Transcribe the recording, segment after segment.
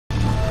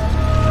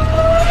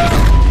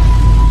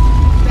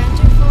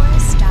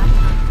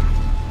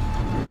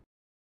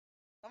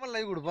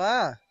Live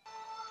கொடுப்பேன்.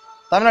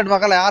 தமிழ்நாட்டு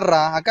மக்கள்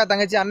யாருடா? அக்கா,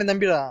 தங்கச்சி, அண்ணன்,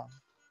 தம்பிடா.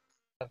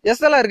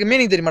 எஸ்எல்லாம் இருக்கு.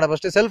 மீனிங் தெரியுமாடா?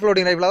 ஃபர்ஸ்ட் செல்ஃப்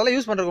லோடிங் லைவ்ல அதெல்லாம்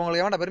யூஸ் பண்றதுக்கு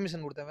உங்களுக்கு எவன்டா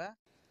பெர்மிஷன் கொடுத்தவன்?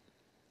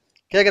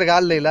 கேக்குறக்கு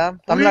ஆள் இல்ல.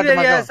 தமிழ்நாட்டு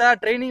மக்கள் சார்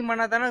ட்ரைனிங்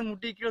பண்ணா தானே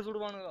முட்டி கீழ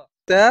சுடுவானுங்க.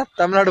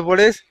 தமிழ்நாடு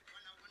போலீஸ்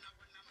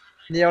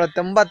நீ எவ்வளவு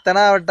தெம்பா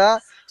தெனாவட்டா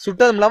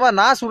சுட்டதும் இல்லாம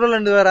நான்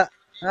சுடலன்னு வேற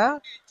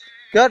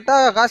கேட்டா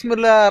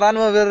காஷ்மீர்ல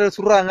ராணுவ வீரர்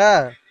சுடுறாங்க.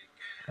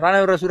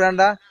 ராணுவ வீரர்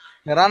சுடுறாண்டா.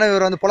 இந்த ராணுவ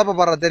வீரர் வந்து பொழப்ப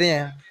பாடுறா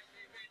தெரியும்.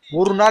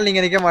 ஒரு நாள்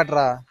நீங்க நிக்க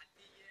மாட்டா.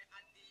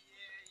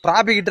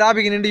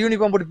 டிராபிக் நின்று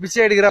யூனிஃபார்ம் போட்டு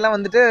பிச்சை எடுக்கிறலாம்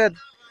வந்துட்டு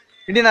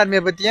இந்தியன்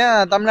ஆர்மியை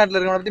பத்தியும் தமிழ்நாட்டில்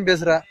இருக்கிறவங்க பத்தியும்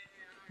பேசுற.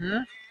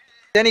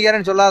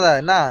 தேனிக்காரன்னு சொல்லாத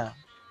என்ன?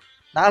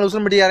 நான்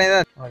உசும்பட்டிக்காரன்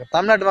தான்.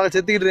 தமிழ்நாட்டு மக்கள்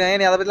செத்துக்கிட்டு இருக்காங்க.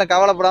 நீ அதை பத்திலாம்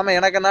கவலைப்படாம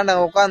எனக்கு என்ன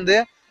உட்காந்து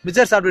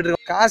மிச்சர் சாப்பிட்டுட்டு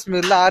இருக்கோம்.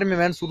 காஷ்மீர்ல ஆர்மி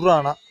மேன்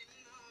சுடுறானா?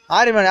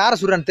 ஆர்மி மேன் யாரை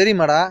சுடுறான்னு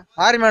தெரியுமாடா?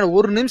 ஆர்மி மேன்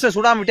ஒரு நிமிஷம்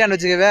சுடாம விட்டியான்னு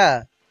வச்சுக்கவே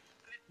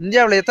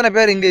இந்தியாவில் எத்தனை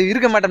பேர் இங்க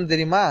இருக்க மாட்டேன்னு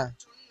தெரியுமா?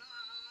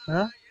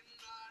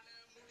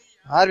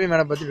 ஆர்மி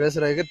மேனை பத்தி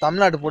பேசுறதுக்கு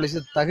தமிழ்நாட்டு போலீஸ்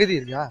தகுதி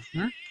இருக்கா?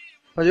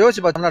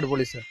 யோசிச்சு பா. தமிழ்நாடு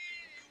போலீஸ்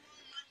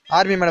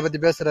ஆர்மி மேனை பத்தி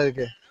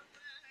பேசுறதுக்கு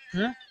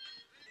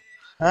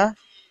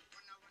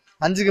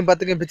 5க்கும்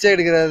 10க்கும் பிச்சை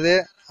எடுக்கிறது,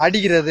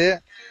 அடிக்கிறது.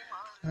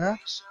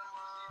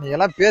 நீங்க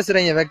எல்லாம்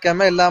பேசுறீங்க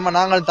வெக்கமே இல்லாம.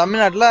 நாங்க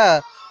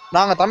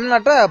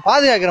தமிழ்நாட்டை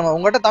பாதுகாக்கிறோம்.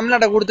 உங்ககிட்ட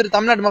தமிழ்நாட்டை கொடுத்துட்டு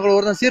தமிழ்நாட்டு மக்கள்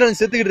ஒருத்தன்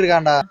சீரழிஞ்சு செத்துக்கிட்டு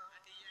இருக்காண்டா.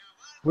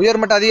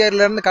 உயர்மட்ட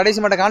அதிகாரில இருந்து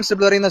கடைசி மட்ட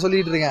கான்ஸ்டபிள் வரைக்கும் தான்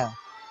சொல்லிட்டு இருக்கேன்.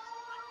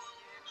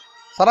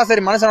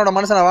 சராசரி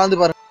மனுஷனை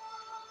வாழ்ந்து பாருங்க.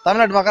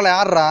 தமிழ்நாட்டு மக்கள்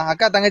யாருடா?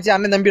 அக்கா, தங்கச்சி,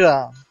 அண்ணன், தம்பிடா.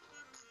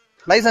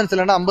 லைசன்ஸ்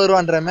இல்லைன்னா 50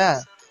 ரூபான்றமே,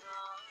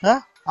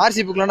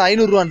 ஆர்சி புக்லன்னா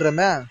 500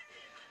 ரூபான்றமே.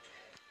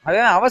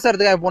 அதே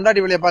அவசரத்துக்கு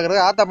பொண்டாட்டி வெளியே பாக்குறது,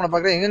 ஆத்தா பண்ண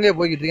பாக்குறது, எங்கெங்கே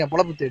போய்கிட்டு இருக்கேன்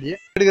பொழப்பு தேடி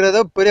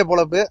எடுக்கிறதோ பெரிய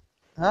பொழப்பு.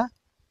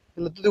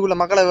 இல்ல தூத்துக்குள்ள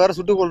மக்களை வேற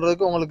சுட்டுக்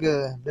கொள்றதுக்கு உங்களுக்கு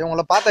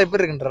உங்களை பார்த்தா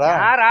எப்படி இருக்குன்றா?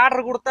 யார்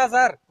ஆர்டர் கொடுத்தா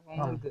சார்?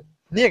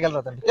 நீயே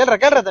கேள்றா தம்பி.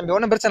 கேள்றா தம்பி.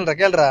 ஒன்னும் பிரச்சனை இல்ல.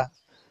 கேள்றா.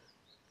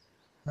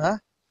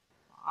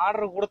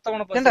 ஆர்டர்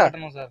கொடுத்தவன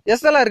கட்டணும் சார்.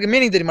 எஸ்எல்லாம் இருக்கு.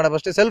 மீனிங் தெரியுமாடா?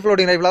 ஃபர்ஸ்ட் செல்ஃப்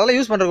லோடிங் லைவ்ல அதெல்லாம்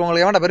யூஸ் பண்றதுக்கு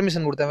உங்களுக்கு எவன்டா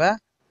பெர்மிஷன் கொடுத்தவன்?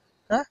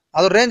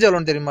 அது ஒரு ரேஞ்ச்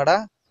எவ்வளவுன்னு தெரியுமாடா?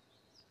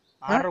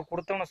 Order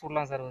கொடுத்தவன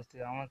சுடலாம் sir.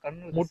 அவன்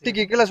கண்ணு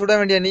முட்டிக்கு கீழே சுட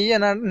வேண்டிய நீ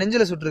என்ன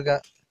நெஞ்சில சுட்டுருக்க?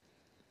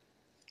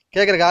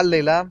 கேக்குறக்கு ஆள்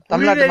இல்ல.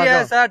 தமிழ்நாட்டு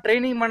மக்கள் சார்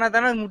ட்ரைனிங் பண்ணா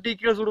தானே முட்டி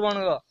கீழ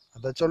சுடுவானுங்க.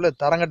 அத சொல்லு.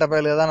 தரங்கட்ட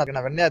பயில தான்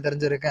நான் வெண்ணையா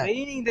தெரிஞ்சிருக்கேன்.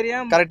 ட்ரைனிங்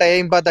தெரியாம கரெக்டா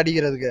எய்ம் பார்த்து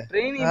அடிக்கிறதுக்கு.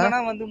 ட்ரைனிங் பண்ணா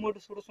வந்து மூட்டு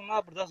சுட சொன்னா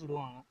அப்படிதான்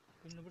சுடுவாங்க.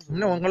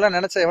 இன்னும் உங்க எல்லாம்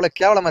நினைச்சா எவ்வளவு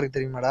கேவலமா இருக்கு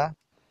தெரியுமாடா?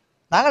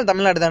 நாங்களும்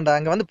தமிழ்நாடு தான்டா.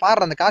 அங்க வந்து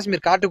பாடுற அந்த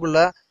காஷ்மீர் காட்டுக்குள்ள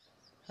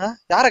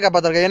யாரை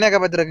காப்பாத்துறக்க? என்னைய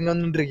காப்பாத்துறக்கு இங்க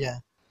வந்து இருக்கேன்.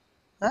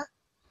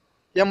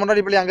 என்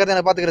முன்னாடி பிள்ளை அங்க இருந்து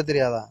எனக்கு பாத்துக்கிறது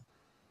தெரியாதா?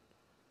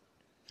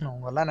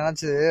 உங்க எல்லாம்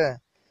நினைச்சு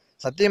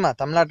சத்தியமா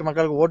தமிழ்நாட்டு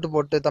மக்களுக்கு ஓட்டு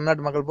போட்டு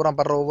தமிழ்நாட்டு மக்கள் பூரா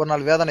படுற ஒவ்வொரு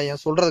நாள்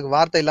வேதனையும் சொல்றதுக்கு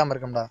வார்த்தை இல்லாம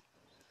இருக்கும்டா.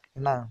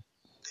 என்ன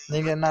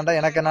நீங்க என்னண்டா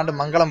எனக்கு என்னாண்டு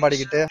மங்களம்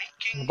பாடிக்கிட்டு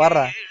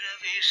பாடுறா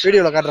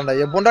வீடியோல காட்டுறேன்டா.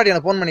 என் பொண்டாட்டி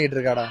எனக்கு போன் பண்ணிக்கிட்டு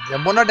இருக்காடா.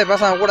 என் பொண்டாட்டி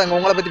பேசாம கூட இங்க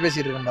உங்களை பத்தி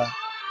பேசிட்டு இருக்கேன்டா.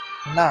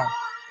 என்ன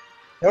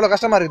எவ்வளவு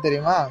கஷ்டமா இருக்கு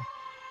தெரியுமா?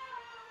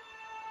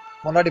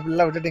 பொண்டாட்டி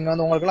பிள்ளை விட்டுட்டு இங்க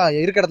வந்து உங்களுக்கு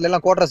எல்லாம் இருக்க இடத்துல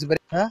எல்லாம் கோட்ரஸ்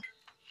பெரிய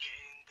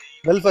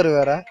வெல்ஃபேர்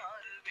வேற.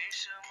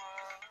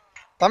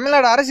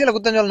 தமிழ்நாடு அரசியல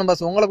குத்தம் சொல்லணும்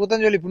பாஸ். உங்களை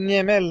குத்தம் சொல்லி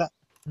புண்ணியமே இல்லை.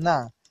 என்ன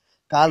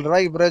 4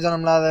 ரூபாய்க்கு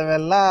பிரயோஜனம்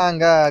இல்லாதவெல்லாம்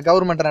அங்க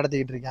கவர்மெண்ட்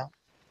நடத்திக்கிட்டு இருக்கான்.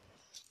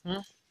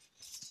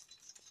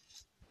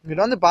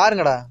 இங்கிட்ட வந்து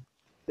பாருங்கடா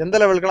எந்த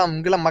லெவலுக்குலாம்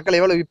இங்கெல்லாம் மக்கள்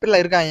எவ்வளவு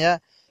இப்படிலாம் இருக்காங்க.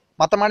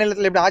 மற்ற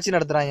மாநிலத்துல எப்படி ஆட்சி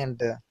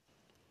நடத்துறாங்கன்ட்டு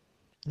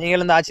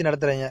நீங்களும் இந்த ஆட்சி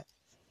நடத்துறீங்க.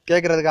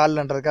 கேட்கறதுக்கு ஆள்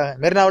இல்லன்றதுக்காக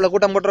மெரினாவில்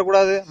கூட்டம்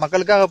போட்டுறக்கூடாது,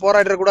 மக்களுக்காக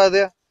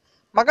போராடிடக்கூடாது.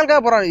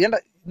 மக்களுக்காக போராடு. ஏன்டா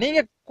நீங்க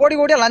கோடி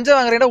கோடியா லஞ்சம்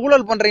வாங்குறீங்கடா,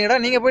 ஊழல் பண்றீங்கடா.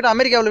 நீங்க போயிட்டு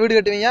அமெரிக்காவில் வீடு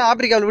கட்டுவீங்க,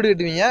 ஆப்பிரிக்காவில் வீடு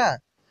கட்டுவீங்க.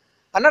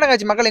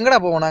 அன்னடங்காட்சி மக்கள்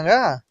எங்கடா போவோம் நாங்க?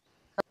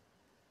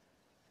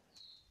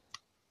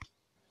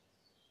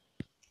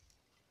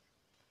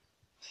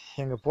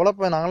 எங்க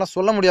பொழப்ப நாங்கெல்லாம்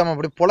சொல்ல முடியாம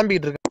அப்படி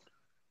புலம்பிக்கிட்டு இருக்கேன்.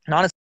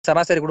 நானும்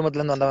சராசரி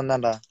குடும்பத்துல இருந்து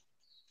வந்தான்டா.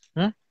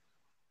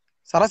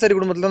 சராசரி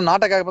குடும்பத்துல இருந்து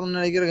நாட்டை காப்பாற்ற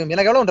நினைக்கிறேன்.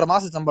 எனக்கு எவ்வளவுன்ற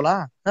மாச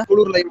சம்பளம்?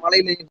 குளூர்லையும்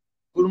மழையிலையும்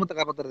குடும்பத்தை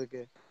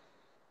காப்பாத்துறதுக்கு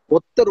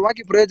 1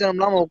 ரூபாய்க்கு பிரயோஜனம்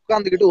இல்லாம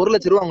உட்காந்துக்கிட்டு 1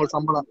 லட்சம் ரூபாய் உங்களுக்கு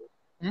சம்பளம்.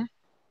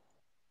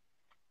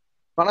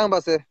 வணக்கம்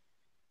பாசு.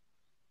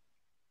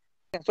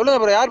 சொல்லுங்க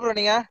ப்ரோ. யார் ப்ரோ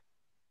நீங்க?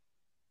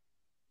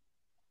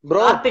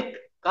 ப்ரோ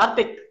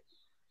கார்த்திக்.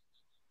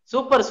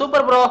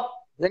 Super bro.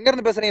 எங்க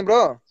இருந்து பேசுறீங்க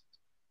ப்ரோ?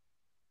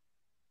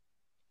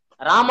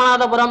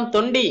 ராமநாதபுரம்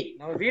தொண்டி.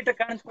 நம்ம வீட்டை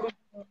காணிச்சு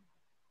கொடுங்க.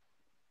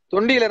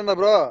 தொண்டியில இருந்த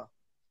ப்ரோ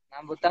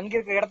நம்ம தங்கி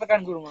இருக்க இடத்த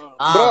காணிச்சு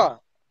கொடுங்க ப்ரோ.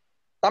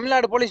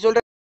 தமிழ்நாடு போலீஸ் சொல்ற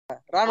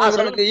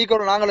ராணுவ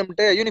ஈக்குவல் நாங்களும்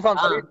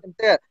யூனிஃபார்ம்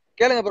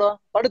கேளுங்க ப்ரோ.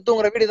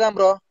 படுத்துங்கிற வீடு தான்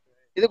ப்ரோ.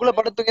 இதுக்குள்ள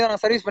படுத்துங்க தான்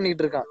நான் சர்வீஸ்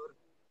பண்ணிட்டு இருக்கேன்.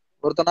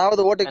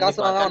 ஒருத்தனாவது ஓட்டு காசு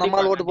வாங்க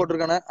நம்மளால ஓட்டு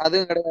போட்டிருக்கானே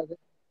அதுவும் கிடையாது.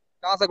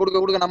 காசை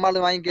கொடுக்க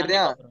நம்மளால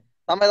வாங்கிக்கிறியா?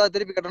 நம்ம ஏதாவது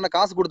திருப்பி கட்டணும்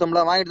காசு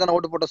கொடுத்தோம்ல வாங்கிட்டு தானே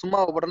ஓட்டு போட்ட சும்மா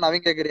போட்டோன்னு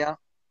அவங்க கேக்குறியா?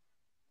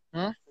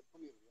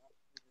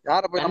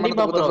 யார போய்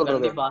நம்ம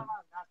சொல்றது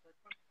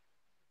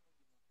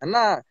என்ன?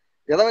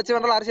 எதை வச்சு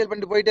வேணாலும் அரசியல்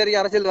பண்ணிட்டு போயிட்டே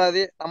இருக்க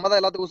அரசியல்வாதி. நம்ம தான்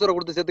எல்லாத்துக்கும் உசுரை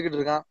கொடுத்து செத்துக்கிட்டு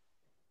இருக்கான்.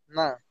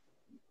 என்ன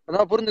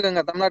கொஞ்சமா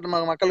புரிஞ்சுக்கோங்க. தமிழ்நாட்டு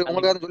மக்களுக்கு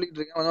உங்களுக்காக சொல்லிட்டு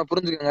இருக்கேன். கொஞ்சமா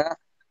புரிஞ்சுக்கோங்க.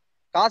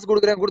 காசு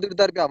கொடுத்துட்டு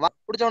தான் இருப்பியா?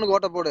 பிடிச்சவனுக்கு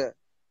ஓட்ட போடு.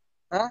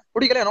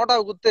 பிடிக்கல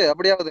நோட்டாவை குத்து.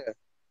 அப்படியாவது